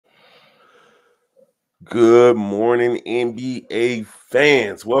Good morning, NBA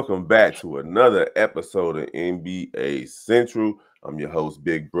fans. Welcome back to another episode of NBA Central. I'm your host,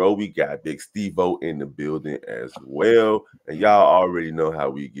 Big Bro. We got Big Steve-O in the building as well. And y'all already know how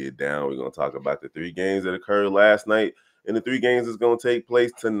we get down. We're going to talk about the three games that occurred last night and the three games that's going to take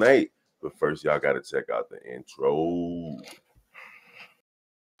place tonight. But first, y'all got to check out the intro.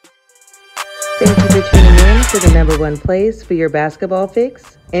 Thank you for tuning in to the number one place for your basketball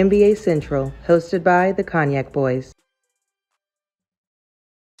fix, NBA Central, hosted by the Cognac Boys.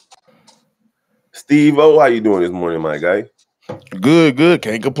 Steve-O, how you doing this morning, my guy? Good.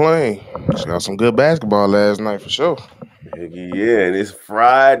 Can't complain. Just got some good basketball last night for sure. Heck yeah, and it's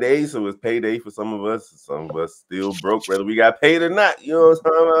Friday, so it's payday for some of us. Some of us still broke, whether we got paid or not. You know what I'm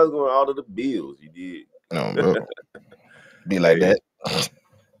talking about? I was going all of the bills. You did. No, bro. Be like Hey, that.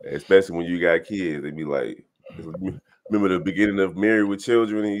 especially when you got kids. They be like, remember the beginning of Married with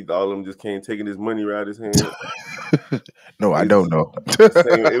Children, and all of them just came taking his money right out his hand. No, I don't It's know.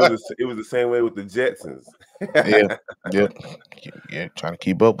 same. It was the same way with the Jetsons. yeah. Trying to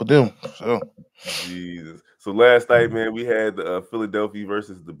keep up with them. So Jesus. So last night, man, we had Philadelphia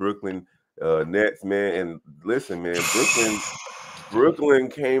versus the Brooklyn Nets, man. And listen, man, Brooklyn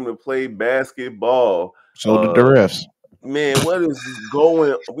came to play basketball. so did the refs. Man, what is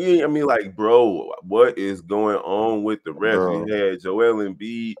going? Like, bro, what is going on with the refs? Bro. We had Joel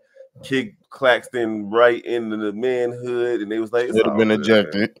Embiid kick Claxton right into the manhood, and they was like, "It's Should have all been good, man.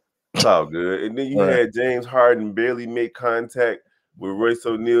 ejected. It's all good." And then you Right. had James Harden barely make contact with Royce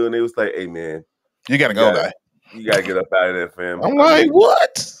O'Neal, and they was like, "Hey, man, You gotta you go, got guy. you gotta get up out of there, fam." I'm I like, mean,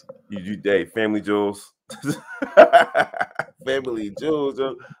 what? hey, family jewels, family jewels.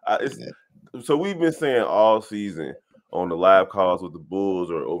 So we've been saying all season on the live calls with the Bulls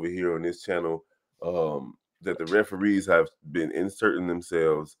or over here on this channel that the referees have been inserting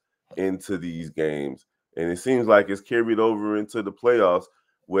themselves into these games, and it seems like it's carried over into the playoffs.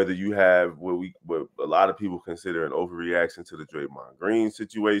 Whether you have what a lot of people consider an overreaction to the Draymond Green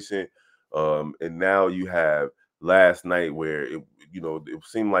situation, and now you have last night where it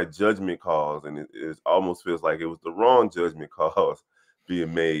seemed like judgment calls, and it almost feels like it was the wrong judgment calls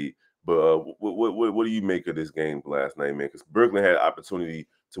being made. But what do you make of this game last night, man? Because Brooklyn had opportunity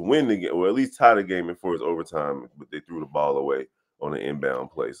to win the game, or at least tie the game before it's overtime, but they threw the ball away on an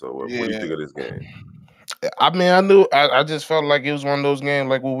inbound play. So what do you think of this game? I mean, I knew. I just felt like it was one of those games,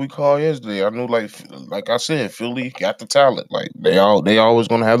 like what we called yesterday. I knew, like I said, Philly got the talent. Like they always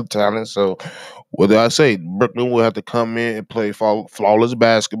gonna have the talent. So, what did I say? Brooklyn will have to come in and play flawless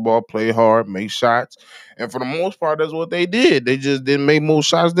basketball, play hard, make shots, and for the most part, that's what they did. They just didn't make more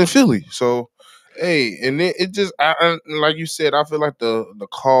shots than Philly. So, hey, and then it just, like you said, I feel like the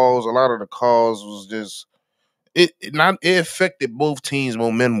calls, a lot of the calls was just it affected both teams'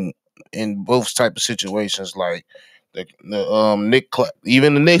 momentum in both type of situations. Like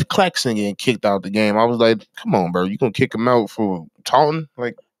even the Nick Claxton getting kicked out the game. I was like, come on, bro, you gonna kick him out for taunting?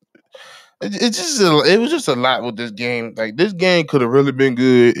 Like it was just a lot with this game. Like this game could have really been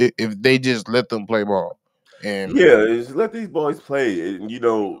good if they just let them play ball. And Yeah, just let these boys play. And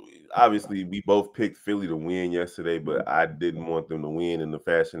obviously we both picked Philly to win yesterday, but I didn't want them to win in the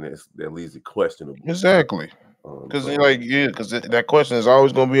fashion that leaves it questionable. exactly, because So that question is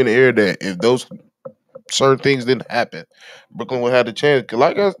always gonna be in the air. That if those certain things didn't happen, Brooklyn would have the chance.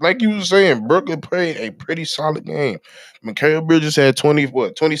 Like you were saying, Brooklyn played a pretty solid game. Mikal Bridges had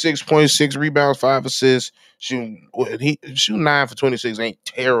 26.6 rebounds, 5 assists, shooting 9 for 26 ain't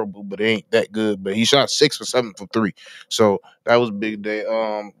terrible, but it ain't that good. But he shot 6 for 7 for 3, so that was a big day.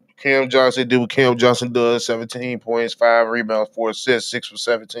 Cam Johnson did what Cam Johnson does: 17 points, 5 rebounds, 4 assists, 6 for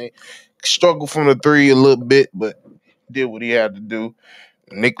 17. Struggled from the three a little bit, but did what he had to do.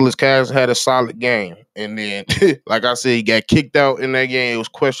 Nicholas Cass had a solid game, and then, like I said, he got kicked out in that game. It was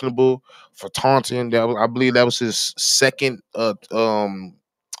questionable for taunting. I believe that was his second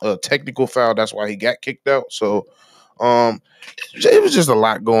technical foul. That's why he got kicked out. So, um, it was just a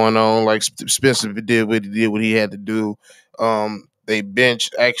lot going on. Like Spencer did what he had to do. They bench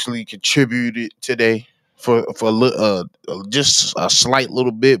actually contributed today for just a slight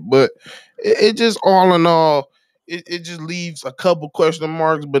little bit, but it just all in all it just leaves a couple question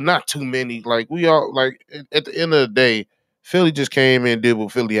marks, but not too many. Like we all like at the end of the day, Philly just came in and did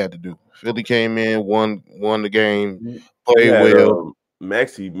what Philly had to do. Philly came in, won the game, you played had well.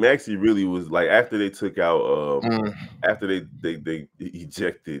 Maxi really was like after they took out Mm, after they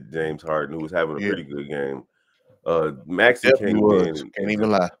ejected James Harden, who was having a yeah, pretty good game. he Maxi definitely came in was. and, Can't and even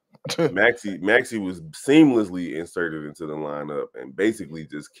just lie. Maxi was seamlessly inserted into the lineup and basically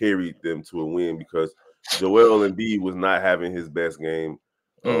just carried them to a win because Joel Embiid was not having his best game.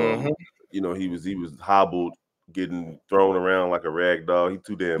 hmm he was hobbled, getting thrown around like a rag doll. He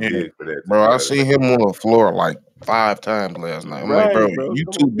too damn Yeah, big for that to bro. be I out of seen him on the floor like 5 times last night. I'm like, bro, right, bro. you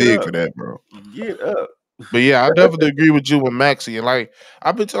Come too on, get big up, for that, bro. get up. But yeah, I definitely agree with you with Maxi. And like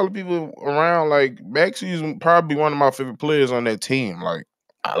I've been telling people around, like Maxi is probably one of my favorite players on that team. Like,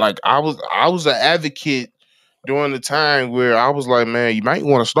 I was an advocate during the time where I was like, man, you might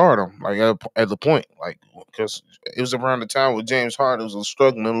want to start him. Like at the point, like because it was around the time with James Harden was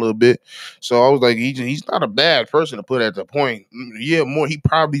struggling a little bit. So I was like, he's not a bad person to put at the point. Yeah, he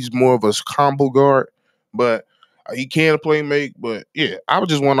probably is more of a combo guard, but he can play make, but yeah, I was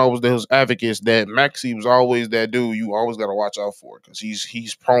just one of those advocates that Maxi was always that dude you always got to watch out for because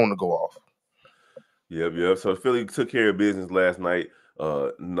he's prone to go off. Yep, yep. So Philly took care of business last night,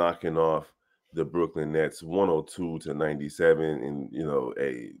 knocking off the Brooklyn Nets 102-97. And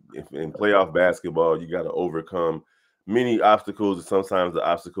in playoff basketball, you got to overcome many obstacles, and sometimes the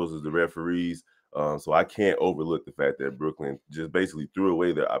obstacles is the referees. So I can't overlook the fact that Brooklyn just basically threw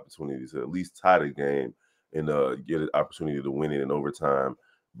away their opportunity to at least tie the game and get an opportunity to win it in overtime.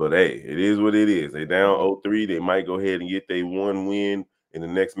 But hey, it is what it is. They down 0-3. They might go ahead and get their one win in the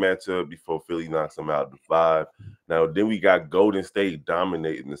next matchup before Philly knocks them out in 5. Now, then we got Golden State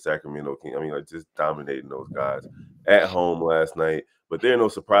dominating the Sacramento King. I mean, like just dominating those guys at home last night. But there are no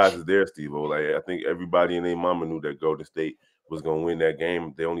surprises there, Steve-O. Like I think everybody and their mama knew that Golden State was going to win that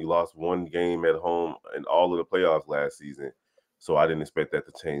game. They only lost one game at home in all of the playoffs last season. So I didn't expect that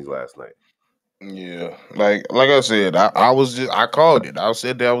to change last night. Yeah, like I said, I called it. I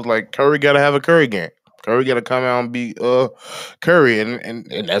said that I was like Curry got to have a Curry game. Curry got to come out and be Curry,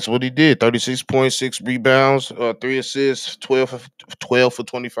 and that's what he did. 36.6 rebounds, 3 assists, 12 for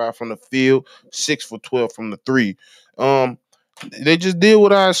 25 from the field, 6 for 12 from the three. Um, they just did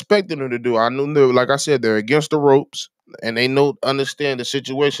what I expected them to do. I knew they, like I said, they're against the ropes, and they understand the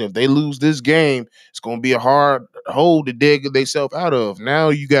situation. If they lose this game, it's going to be a hard hole to dig themselves out of. Now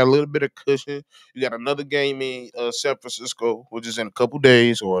you got a little bit of cushion. You got another game in San Francisco, which is in a couple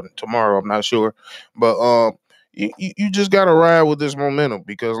days or tomorrow. I'm not sure, but you just got to ride with this momentum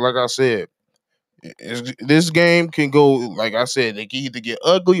because, like I said, this game can go, like I said, they can either get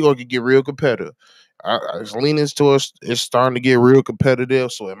ugly or it can get real competitive. It's leaning towards it's starting to get real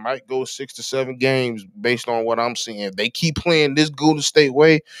competitive, so it might go 6 to 7 games based on what I'm seeing. If they keep playing this Golden State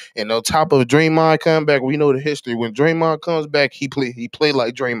way, and on top of Draymond coming back, we know the history. When Draymond comes back, he play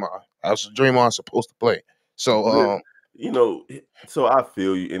like Draymond. That's what Draymond's supposed to play. So But you know, so I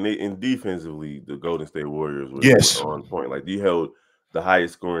feel you. And defensively, the Golden State Warriors were yes, on point. Like you held the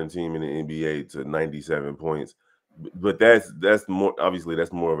highest scoring team in the NBA to 97 points. But that's more obviously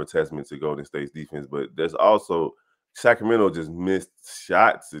that's more of a testament to Golden State's defense. But there's also Sacramento just missed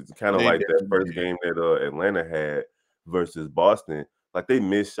shots. It's kind of they like that definitely first did. game that Atlanta had versus Boston. Like they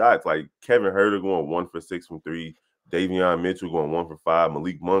missed shots. Like Kevin Herter going 1 for 6 from three. Davion Mitchell going 1 for 5.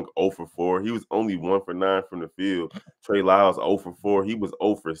 Malik Monk 0 for 4. He was only 1 for 9 from the field. Trey Lyles 0 for 4. He was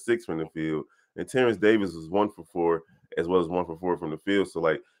 0 for 6 from the field. And Terrence Davis was 1 for 4 as well as 1 for 4 from the field. So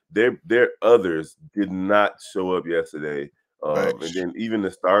like their others did not show up yesterday. And Facts. then even the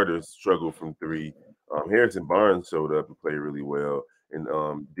starters struggled from three. Harrison Barnes showed up and played really well. And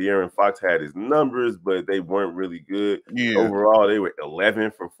De'Aaron Fox had his numbers, but they weren't really good. Yeah, Overall, they were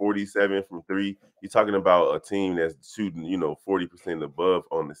 11 for 47 from three. You're talking about a team that's shooting, 40% above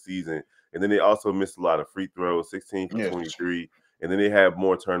on the season. And then they also missed a lot of free throws, 16 for yes, 23. And then they had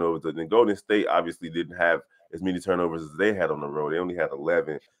more turnovers. And then Golden State obviously didn't have as many turnovers as they had on the road. They only had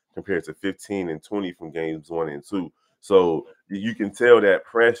 11 compared to 15 and 20 from games 1 and 2. So you can tell that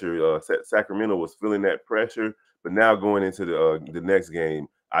pressure. Sacramento was feeling that pressure, but now going into the next game,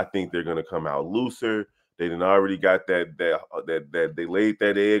 I think they're going to come out looser. They done already got that they laid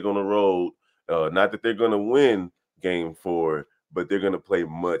that egg on the road. Not that they're going to win game 4, but they're going to play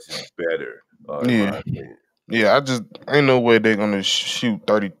much better, in yeah. my opinion. Yeah, I just ain't no way they're gonna shoot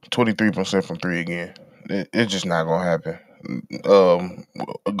 23% from three again. It's just not gonna happen.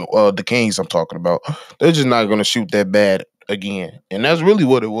 The Kings I'm talking about, they're just not gonna shoot that bad again, and that's really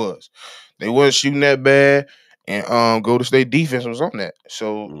what it was. They wasn't shooting that bad, and Golden State defense was on that.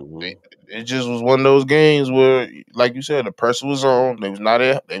 So Hmm. it just was one of those games where, like you said, the pressure was on. They was not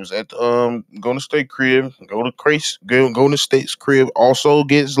at. They was at the Golden State crib. Golden State's crib also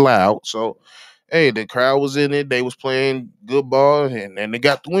gets loud. So hey, the crowd was in it. They was playing good ball, and they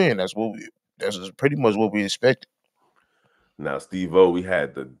got the win. That's pretty much what we expected. Now, Steve-O, we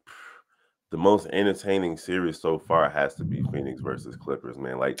had the most entertaining series so far has to be Phoenix versus Clippers,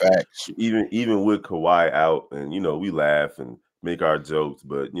 man. Like Facts. even with Kawhi out, and we laugh and make our jokes,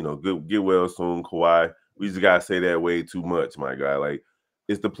 but get well soon, Kawhi. We just gotta say that way too much, my guy. Like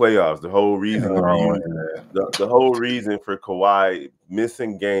It's the playoffs. The whole reason of Oh, you, the whole reason for Kawhi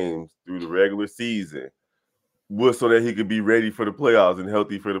missing games through the regular season was so that he could be ready for the playoffs and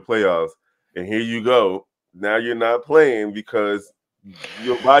healthy for the playoffs. And here you go. Now you're not playing because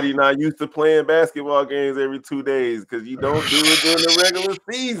your body not used to playing basketball games every 2 days because you don't do it during the regular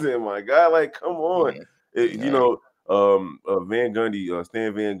season. My God, like come on. yeah. Van Gundy,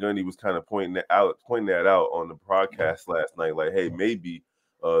 Stan Van Gundy was kind of pointing that out on the broadcast last night. Like, hey, maybe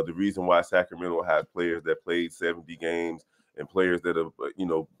the reason why Sacramento has players that played 70 games and players that are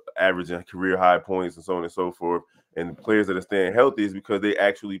averaging career high points and so on and so forth, and players that are staying healthy is because they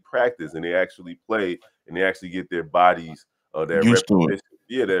actually practice and they actually play and they actually get their bodies that Used to it.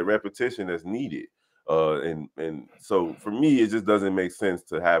 repetition, that repetition that's needed. And so for me, it just doesn't make sense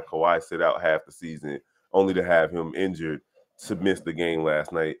to have Kawhi sit out half the season only to have him injured to miss the game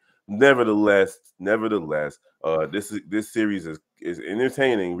last night. Nevertheless, this series is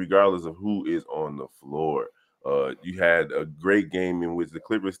entertaining regardless of who is on the floor. You had a great game in which the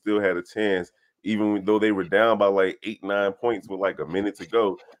Clippers still had a chance, even though they were down by like 8-9 points with like a minute to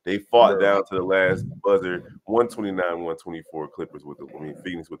go. They fought Bro. down to the last buzzer, 129-124 Clippers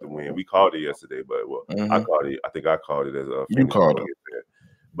Phoenix with the win. We called it yesterday, but I Mm-hmm. called it. I think I called it as You Phoenix was called going it, to get there.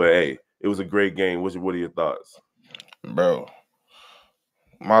 But hey, it was a great game. What are your thoughts? bro.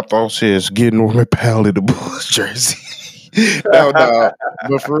 My thoughts is getting Norman Powell in the Bulls jersey. No.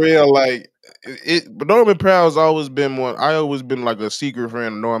 But for real, like but Norman Powell's always been one. I always been like a secret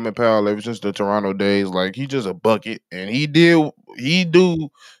friend of Norman Powell ever since the Toronto days. Like he's just a bucket, and he's the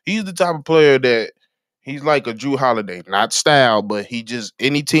type of player that he's like a Drew Holiday, not style, but he just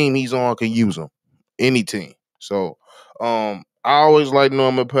any team he's on can use him, any team. So, I always like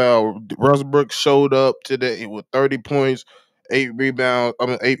Norman Powell. Westbrook showed up today with 30 points. 8 rebounds. I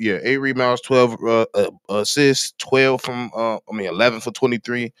mean, 8 rebounds, 12 assists, 12 from. 11 for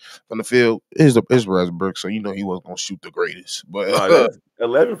 23 from the field. Is Westbrook, so you know he wasn't gonna shoot the greatest. But No, that's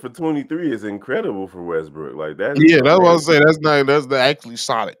 11 for 23 is incredible for Westbrook. Like that is yeah, that's what I amazing. say. That's the actually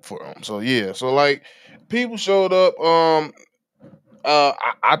solid for him. So yeah, so like people showed up.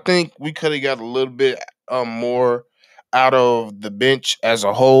 I think we could have got a little bit more out of the bench as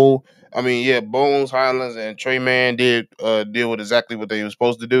a whole. I mean, yeah, Bones, Highlands, and Trey Man did deal with exactly what they were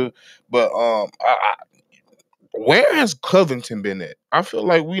supposed to do. But where has Covington been at? I feel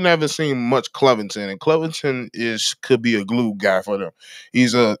like we never seen much Covington, and Covington could be a glue guy for them.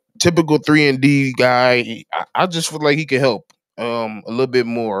 He's a typical 3-and-D guy. I just feel like he could help a little bit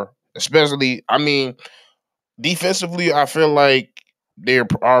more, especially. I mean, defensively, I feel like they're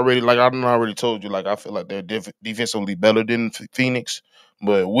already like already told you. Like I feel like they're defensively better than Phoenix,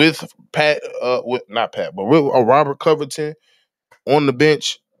 but with with not Pat, but with Robert Covington on the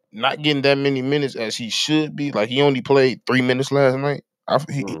bench, not getting that many minutes as he should be. Like he only played 3 minutes last night.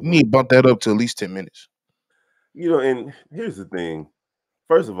 He need Hmm. to bump that up to at least 10 minutes. And here's the thing.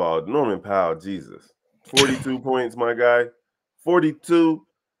 First of all, Norman Powell, Jesus, 42 points, my guy. 42.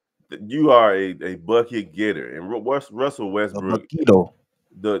 You are a bucket getter, and Russell A Westbrook. Bakito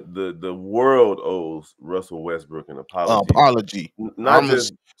The world owes Russell Westbrook an apology. apology. Not I'm gonna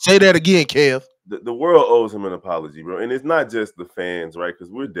just say that again, Kev. the world owes him an apology, bro. And it's not just the fans, right?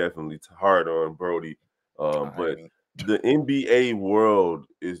 Because we're definitely hard on Brody. I But mean, the NBA world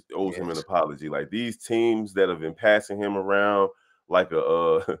owes him an yes, apology. Like these teams that have been passing him around like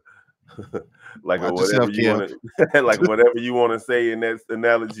a like a watch whatever yourself, you Kev. want to like whatever you want to say in that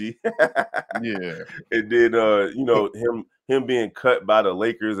analogy. Yeah, It did him being cut by the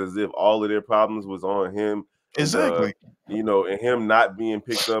Lakers as if all of their problems was on him, and exactly. and him not being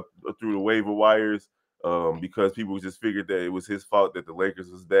picked up through the waiver wires because people just figured that it was his fault that the Lakers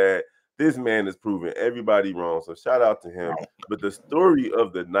was bad. This man is proving everybody wrong. So shout out to him. But the story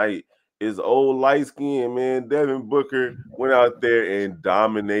of the night is old light skin man. Devin Booker went out there and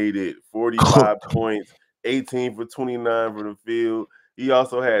dominated 45 Cooked. points, 18 for 29 from the field. He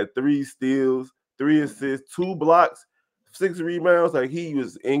also had 3 steals, 3 assists, 2 blocks, 6 rebounds. Like he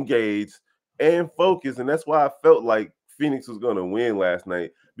was engaged and focused. And that's why I felt like Phoenix was going to win last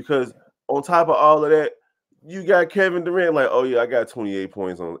night because on top of all of that, you got Kevin Durant like, oh yeah, I got 28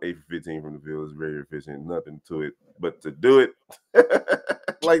 points on 8 for 15 from the field. It's very efficient, nothing to it. But to do it,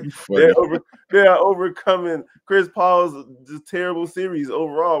 like You they're funny. over, they are overcoming Chris Paul's just terrible series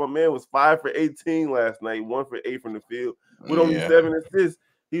overall. My man was 5 for 18 last night, 1 for 8 from the field with only Yeah, 7 assists.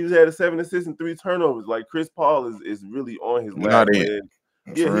 He had a 7 assists and 3 turnovers. Like Chris Paul is really on his not last it legs.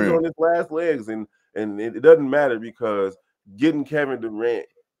 Yeah, for he's real. on his last legs, and it doesn't matter because getting Kevin Durant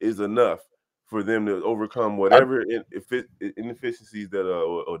is enough for them to overcome I, whatever inefficiencies that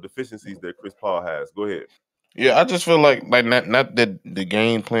or deficiencies that Chris Paul has. Go ahead. Yeah, I just feel like not that the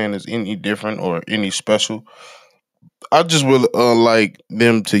game plan is any different or any special. I just would like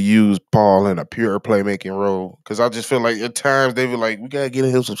them to use Paul in a pure playmaking role because I just feel like at times they were like, we gotta get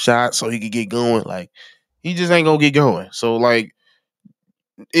him some shots so he could get going. Like he just ain't gonna get going. So like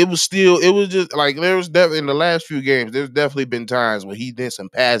it was just like there was definitely in the last few games. There's definitely been times where he did some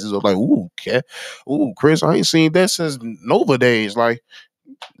passes of like, ooh, ooh, Chris, I ain't seen that since Nova days. Like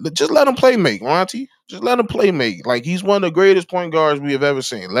just let him play make, Monty. Just let him play make. Like he's one of the greatest point guards we have ever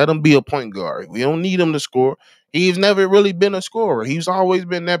seen. Let him be a point guard. We don't need him to score. He's never really been a scorer. He's always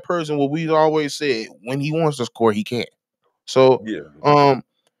been that person where we've always said when he wants to score, he can. So Yeah.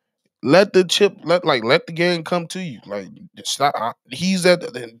 let the chip let the game come to you. Like stop. He's at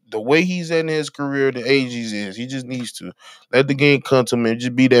the way he's at in his career, the age he's is. He just needs to let the game come to him and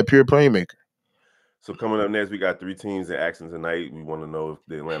just be that pure playmaker. So coming up next, we got three teams in action tonight. We want to know if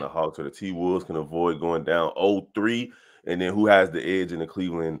the Atlanta Hawks or the T-Wolves can avoid going down 0-3, and then who has the edge in the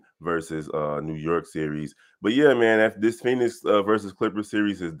Cleveland versus New York series. But yeah, man, this Phoenix versus Clippers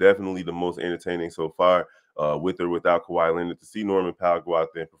series is definitely the most entertaining so far. With or without Kawhi Leonard, to see Norman Powell go out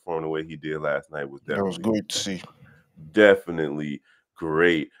there and perform the way he did last night was That was definitely great to see. definitely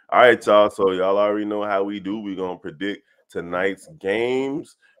great. All right, y'all. So y'all already know how we do. We're gonna predict tonight's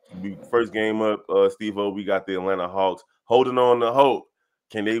games. First game up, Steve O. We got the Atlanta Hawks holding on to hope.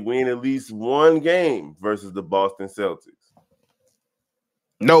 Can they win at least one game versus the Boston Celtics?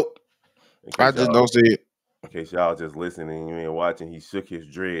 Nope. In I case just y'all, don't see it. in case y'all just listening, you ain't watching. He shook his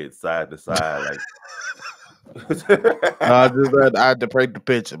dreads side to side like. No, I just I had to break the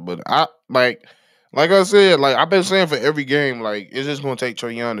picture, but like I said, like I've been saying for every game, like it's just gonna take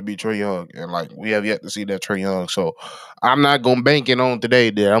Trey Young to be Trey Young, and like we have yet to see that Trey Young. So I'm not gonna bank it on today.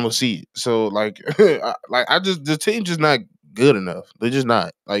 That I'm gonna see it. So like, I just the team just not good enough. They're just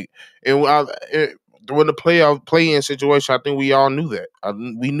not like, and during the playoff play-in situation, I think we all knew that.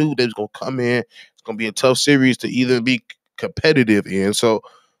 We knew they was gonna come in. It's gonna be a tough series to either be competitive in. So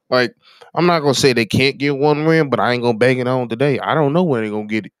like. I'm not gonna say they can't get one win, but I ain't gonna bang it on today. I don't know when they're gonna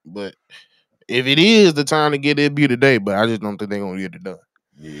get it, but if it is the time to get it, be today. But I just don't think they're gonna get it done.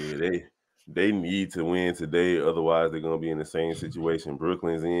 Yeah, they need to win today. Otherwise, they're gonna be in the same situation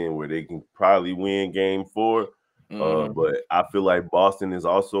Brooklyn's in, where they can probably win game four. Mhm. But I feel like Boston is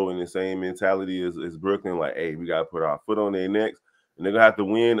also in the same mentality as Brooklyn. Like, hey, we gotta put our foot on their necks, and they're gonna have to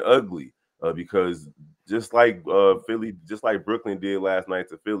win ugly. Because just like Philly, just like Brooklyn did last night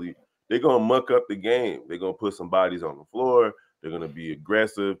to Philly, they're gonna muck up the game. They're gonna put some bodies on the floor. They're gonna be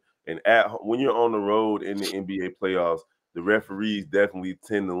aggressive. And when you're on the road in the NBA playoffs, the referees definitely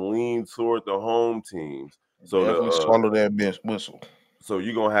tend to lean toward the home teams. So Definitely swallow that whistle. so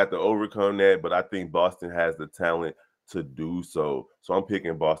you're gonna have to overcome that. But I think Boston has the talent to do so. So I'm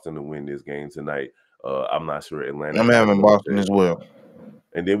picking Boston to win this game tonight. I'm not sure Atlanta I'm has having those Boston days. as well.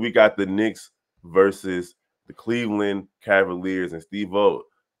 And then we got the Knicks versus the Cleveland Cavaliers. And Steve O,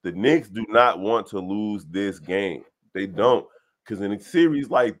 the Knicks do not want to lose this game. They don't. Because in a series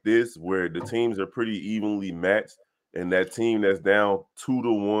like this, where the teams are pretty evenly matched, and that team that's down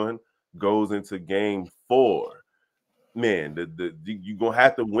 2-1 goes into game four, man, you're going to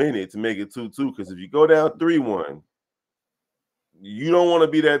have to win it to make it 2-2. Because if you go down 3-1, you don't want to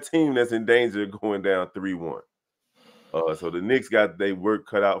be that team that's in danger of going down 3-1. So the Knicks got their work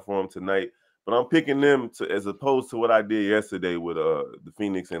cut out for them tonight. But I'm picking them to as opposed to what I did yesterday with the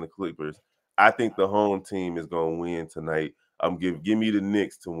Phoenix and the Clippers. I think the home team is gonna win tonight. Give me the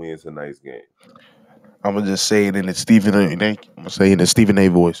Knicks to win tonight's game. I'm gonna just say it in the Stephen A. I'm gonna say it in the Stephen A.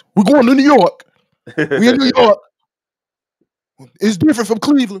 voice. We're going to New York. We in New York. It's different from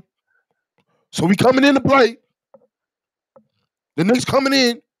Cleveland. So we coming in to play. The Knicks coming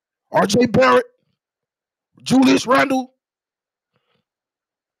in. R.J. Barrett, Julius Randle,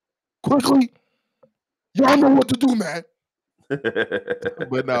 quickly. Y'all know what to do, man.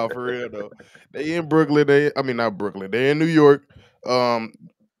 But no, for real though. They in Brooklyn. I mean not Brooklyn. They in New York. Um,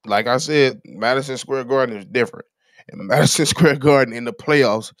 like I said, Madison Square Garden is different. And Madison Square Garden in the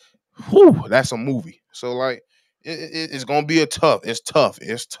playoffs, whew, that's a movie. So like it's gonna be tough. It's tough.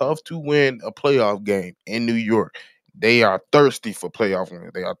 It's tough to win a playoff game in New York. They are thirsty for playoff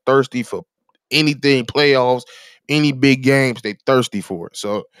wins. They are thirsty for anything playoffs, any big games. They thirsty for it.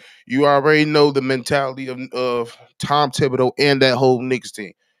 So you already know the mentality of Tom Thibodeau and that whole Knicks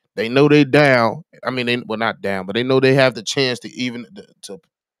team. They know they down. I mean, well, not down, but they know they have the chance to even to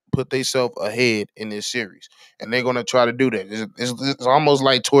put themselves ahead in this series, and they're gonna try to do that. It's almost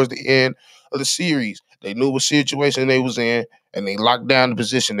like towards the end of the series, they knew what situation they was in, and they locked down the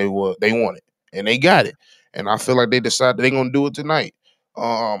position they wanted, and they got it. And I feel like they decided they're gonna do it tonight.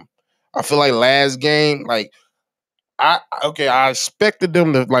 I feel like last game, like I expected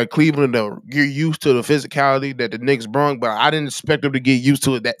them to like Cleveland to get used to the physicality that the Knicks brung, but I didn't expect them to get used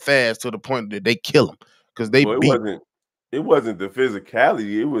to it that fast to the point that they kill them because they Well, beat it wasn't the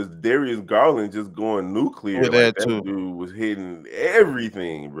physicality. It was Darius Garland just going nuclear. with Like that that too. dude was hitting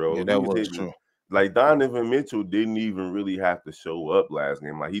everything, Yeah, bro. He that was was hitting true. like Donovan Mitchell didn't even really have to show up last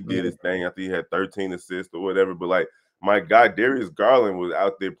game. Like he did Mhm. his thing. I think he had 13 assists or whatever. But like my guy Darius Garland was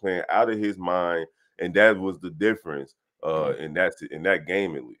out there playing out of his mind, and that was the difference. In that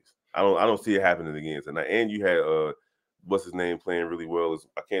game at least. I don't see it happening again tonight. And you had what's his name playing really well is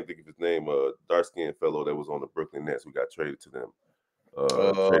I can't think of his name, dark skinned fellow that was on the Brooklyn Nets who got traded to them,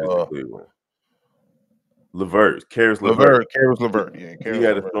 traded to Uh, Cleveland. Levert, Karis Levert. Levert, Karis He, Levert, yeah, he Karis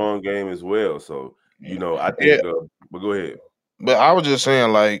had a Levert. strong game as well. So, I Yeah, think but go ahead. but I was just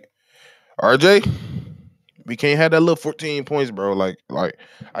saying, like RJ, we can't have that little 14 points, bro. Like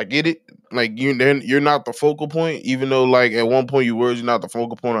I get it. Like you're not the focal point, even though like at one point you were you're not the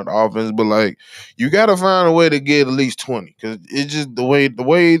focal point of the offense, but like you gotta find a way to get at least 20. Cause it's just the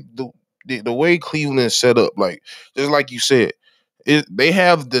way Cleveland is set up, like just like you said, they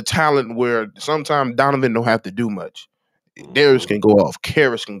have the talent where sometimes Donovan don't have to do much. Darius Mhm. can go off,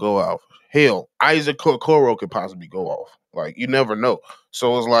 Karras can go off. Hell, Isaac Okoro could possibly go off. Like you never know.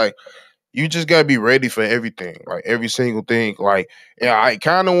 So it's like you just gotta be ready for everything, like every single thing. Like, yeah, I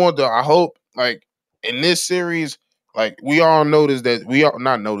kind of want to. I hope, like, in this series, like we all notice that we all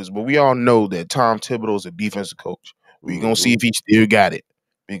not notice, but we all know that Tom Thibodeau is a defensive coach. We gonna see Mhm. if he still got it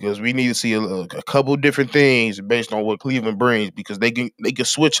because we need to see a couple different things based on what Cleveland brings because they can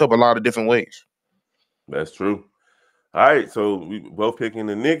switch up a lot of different ways. That's true. All right, so we both picking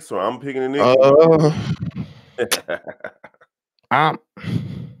the Knicks, or I'm picking the Knicks. What we Uh, doing? I'm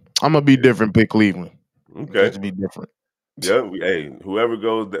I'm gonna be different. Pick Cleveland just Okay. to be different. Yeah, hey, whoever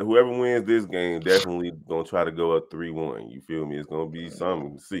wins this game definitely gonna try to go up 3-1. You feel me? It's gonna be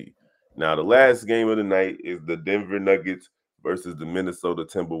something to see. Now, the last game of the night is the Denver Nuggets versus the Minnesota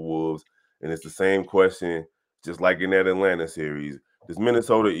Timberwolves, and it's the same question, just like in that Atlanta series. Does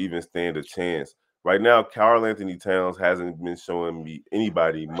Minnesota even stand a chance? Right now, Karl Anthony Towns hasn't been showing me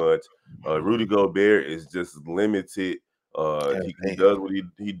anybody much. Rudy Gobert is just limited. God He damn.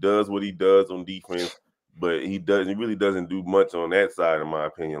 does what he does on defense, but he really doesn't do much on that side, in my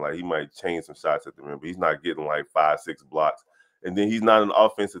opinion. Like he might change some shots at the rim, but he's not getting like 5, 6 blocks. And then he's not an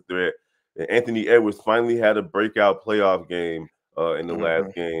offensive threat. And Anthony Edwards finally had a breakout playoff game in the last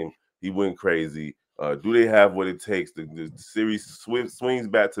Mhm. game. He went crazy. Do they have what it takes? The series swings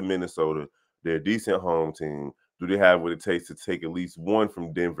back to Minnesota. They're a decent home team. Do they have what it takes to take at least one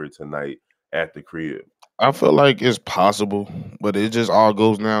from Denver tonight at the crib? I feel like it's possible, but it just all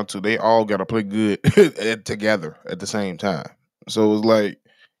goes down to they all got to play good together at the same time. So it's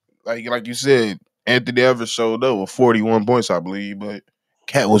like you said, Anthony Evers showed up with 41 points, I believe, but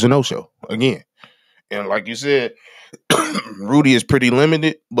Cat was a no show again. And like you said, Rudy is pretty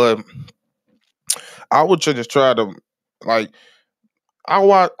limited, but I would just try to like I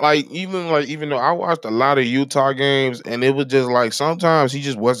watch even though I watched a lot of Utah games, and it was just like sometimes he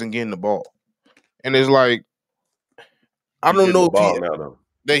just wasn't getting the ball, and it's like I He's don't getting know the if he ball now, though.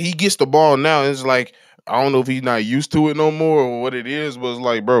 that he gets the ball now. It's like I don't know if he's not used to it no more or what it is, but it's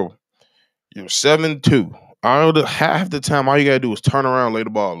like, bro, you're 7-2. Half the time, all you gotta do is turn around, lay the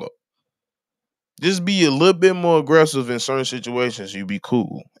ball up. Just be a little bit more aggressive in certain situations. You be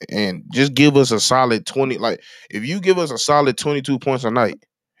cool, and just give us a solid 20. Like if you give us a solid 22 points a night,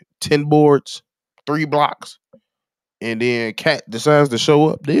 10 boards, 3 blocks, and then Cat decides to show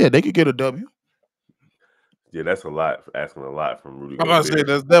up, yeah, they could get a W. Yeah, that's a lot, asking a lot from Rudy I'm about to say Gobert.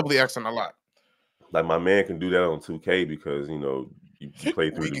 that's definitely asking a lot. Like my man can do that on 2K because you play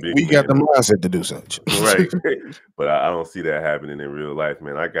through the big We got man, the mindset to do such. right? But I don't see that happening in real life,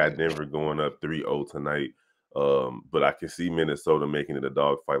 man. I got Denver going up 3-0 tonight, but I can see Minnesota making it a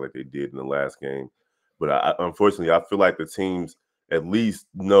dogfight like they did in the last game. But unfortunately, I feel like the teams at least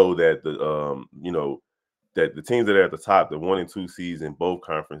know that that the teams that are at the top, the 1 and 2 seeds in both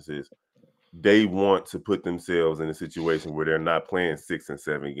conferences, they want to put themselves in a situation where they're not playing 6 and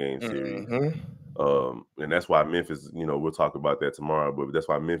 7 game series. Hmm. And that's why Memphis, we'll talk about that tomorrow, but that's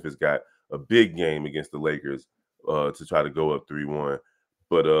why Memphis got a big game against the Lakers to try to go up 3-1.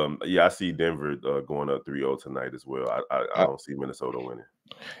 But yeah, I see Denver going up 3-0 tonight as well. I don't see Minnesota winning.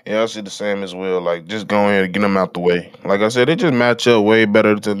 Yeah, I see the same as well. Like, just go ahead and get them out the way. Like I said, they just match up way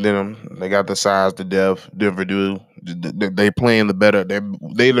better than them. They got the size, the depth. Denver do. They playing the better.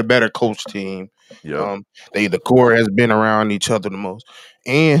 They the better coach team. Yep. The core has been around each other the most,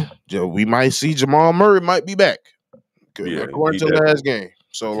 and we might see Jamal Murray might be back Yeah, according he to last definitely. game.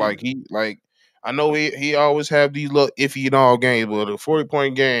 So He, like he like I know he always have these little iffy and all games, but a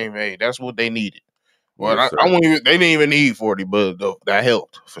 40-point game, hey, that's what they needed. Well, Yes, I sir. won't even. They didn't even need 40, but that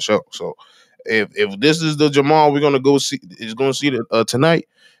helped for sure. So if this is the Jamal we're gonna go see, is gonna see tonight,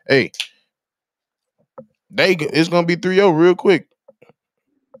 hey, it's gonna be 3-0 real quick.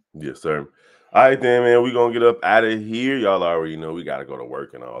 Yes, sir. All right, then, man. We're going to get up out of here. Y'all already know we got to go to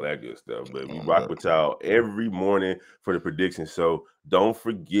work and all that good stuff. But we rock with y'all every morning for the prediction show. Don't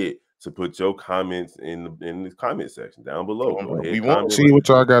forget to put your comments in the comment section down below. Go ahead, We want comment. to see what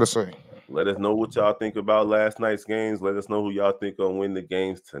y'all got to say. Let us know what y'all think about last night's games. Let us know who y'all think gonna win the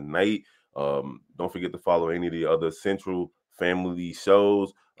games tonight. Don't forget to follow any of the other Central family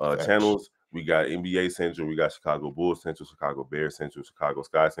shows, channels. We got NBA Central, we got Chicago Bulls Central, Chicago Bears Central, Chicago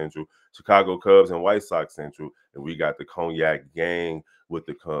Sky Central, Chicago Cubs and White Sox Central, and we got the Cognac Gang with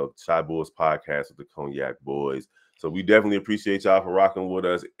the Shy Bulls podcast with the Cognac Boys. So we definitely appreciate y'all for rocking with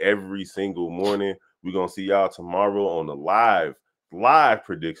us every single morning. We're gonna see y'all tomorrow on the live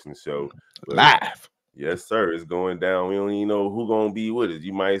prediction show. But live. Yes, sir. It's going down. We don't even know who gonna be with us.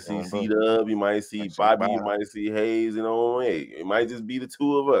 You might see C-Dub, you might see Bobby, you might see Hayes, hey, it might just be the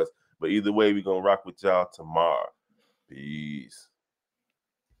two of us. But either way, we're gonna rock with y'all tomorrow. Peace.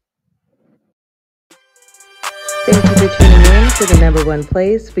 Thank you for tuning in to the number one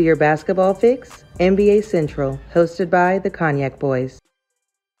place for your basketball fix, NBA Central, hosted by the Cognac Boys.